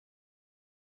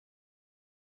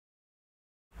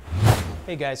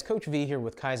Hey guys, Coach V here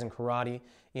with Kaizen Karate.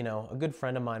 You know, a good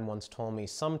friend of mine once told me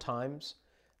sometimes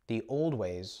the old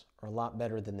ways are a lot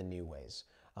better than the new ways,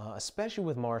 especially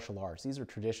with martial arts. These are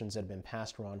traditions that have been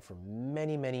passed around for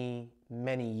many, many,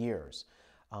 many years.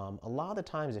 A lot of the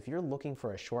times, if you're looking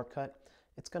for a shortcut,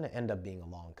 it's going to end up being a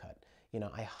long cut. You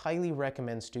know, I highly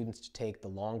recommend students to take the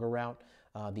longer route,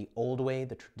 the old way,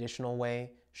 the traditional way,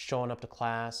 showing up to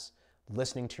class,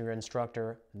 listening to your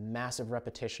instructor, massive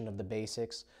repetition of the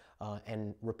basics,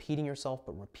 and repeating yourself,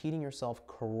 but repeating yourself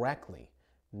correctly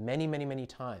many, many, many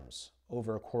times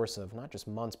over a course of not just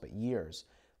months, but years.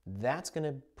 That's going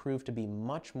to prove to be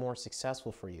much more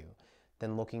successful for you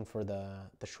than looking for the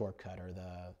shortcut or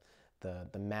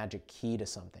the magic key to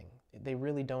something. They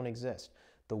really don't exist.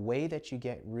 The way that you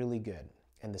get really good,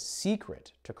 and the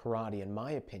secret to karate, in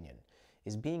my opinion,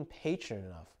 is being patient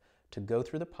enough to go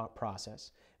through the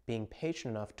process, being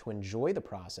patient enough to enjoy the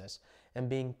process, and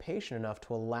being patient enough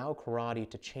to allow karate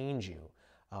to change you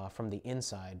from the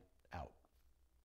inside